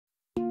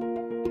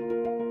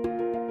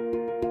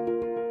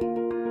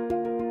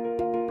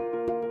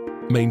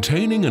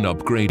Maintaining and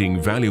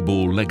upgrading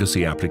valuable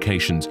legacy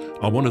applications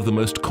are one of the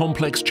most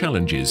complex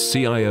challenges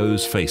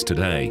CIOs face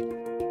today.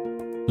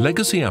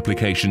 Legacy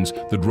applications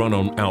that run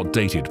on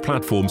outdated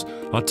platforms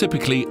are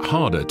typically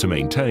harder to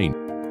maintain.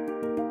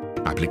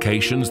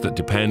 Applications that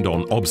depend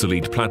on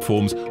obsolete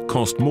platforms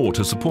cost more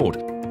to support,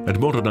 and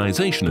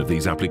modernization of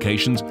these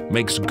applications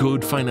makes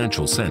good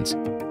financial sense.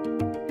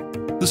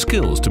 The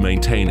skills to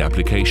maintain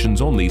applications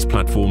on these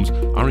platforms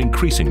are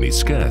increasingly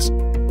scarce.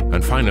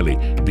 And finally,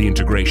 the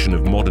integration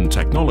of modern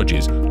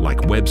technologies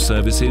like web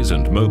services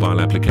and mobile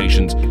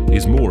applications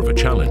is more of a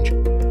challenge.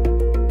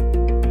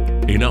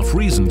 Enough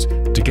reasons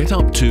to get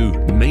up to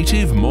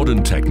native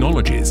modern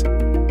technologies.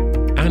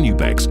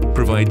 Anubex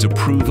provides a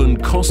proven,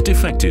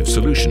 cost-effective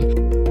solution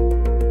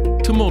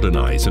to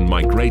modernize and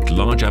migrate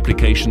large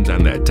applications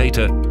and their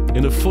data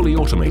in a fully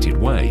automated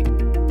way.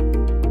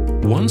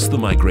 Once the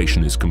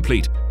migration is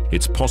complete,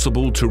 it's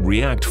possible to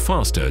react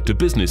faster to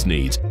business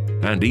needs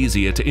and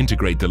easier to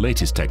integrate the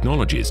latest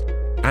technologies.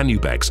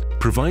 Anubex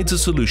provides a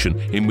solution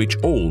in which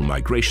all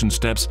migration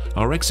steps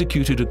are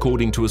executed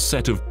according to a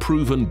set of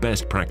proven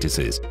best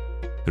practices.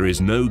 There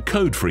is no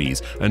code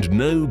freeze and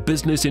no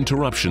business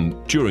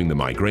interruption during the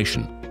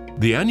migration.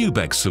 The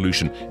Anubex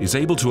solution is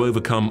able to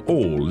overcome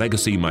all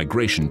legacy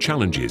migration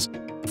challenges.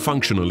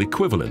 Functional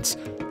equivalence,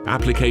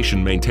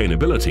 application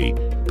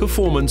maintainability,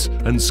 performance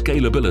and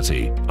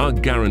scalability are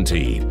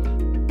guaranteed.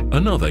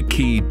 Another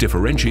key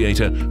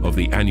differentiator of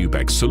the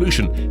Anubex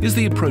solution is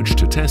the approach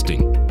to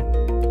testing.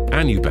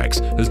 Anubex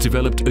has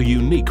developed a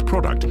unique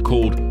product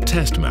called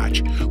Test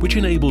Match, which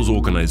enables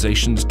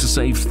organizations to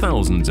save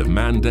thousands of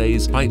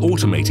man-days by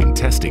automating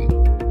testing.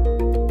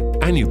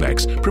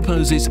 Anubex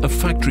proposes a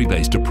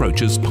factory-based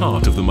approach as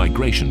part of the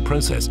migration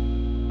process.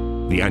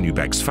 The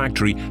Anubex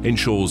factory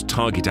ensures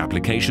target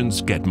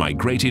applications get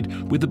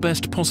migrated with the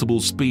best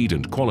possible speed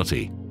and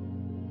quality.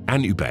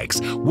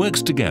 Anubex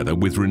works together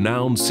with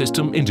renowned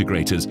system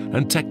integrators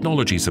and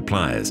technology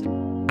suppliers.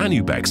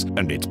 Anubex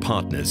and its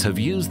partners have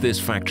used this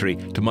factory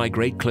to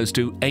migrate close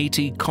to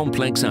 80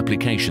 complex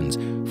applications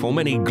for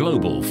many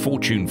global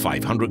Fortune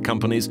 500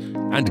 companies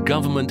and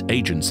government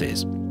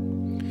agencies.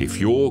 If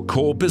your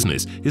core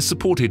business is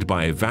supported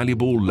by a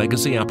valuable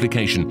legacy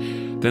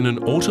application, then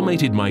an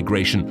automated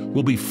migration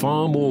will be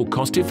far more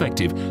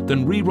cost-effective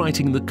than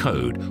rewriting the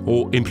code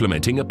or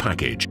implementing a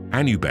package.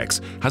 Anubex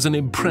has an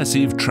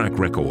impressive track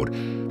record,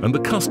 and the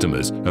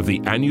customers of the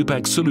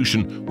Anubex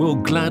solution will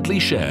gladly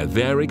share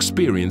their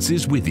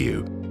experiences with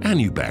you.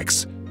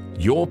 Anubex,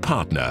 your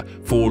partner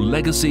for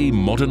legacy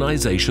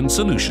modernization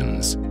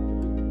solutions.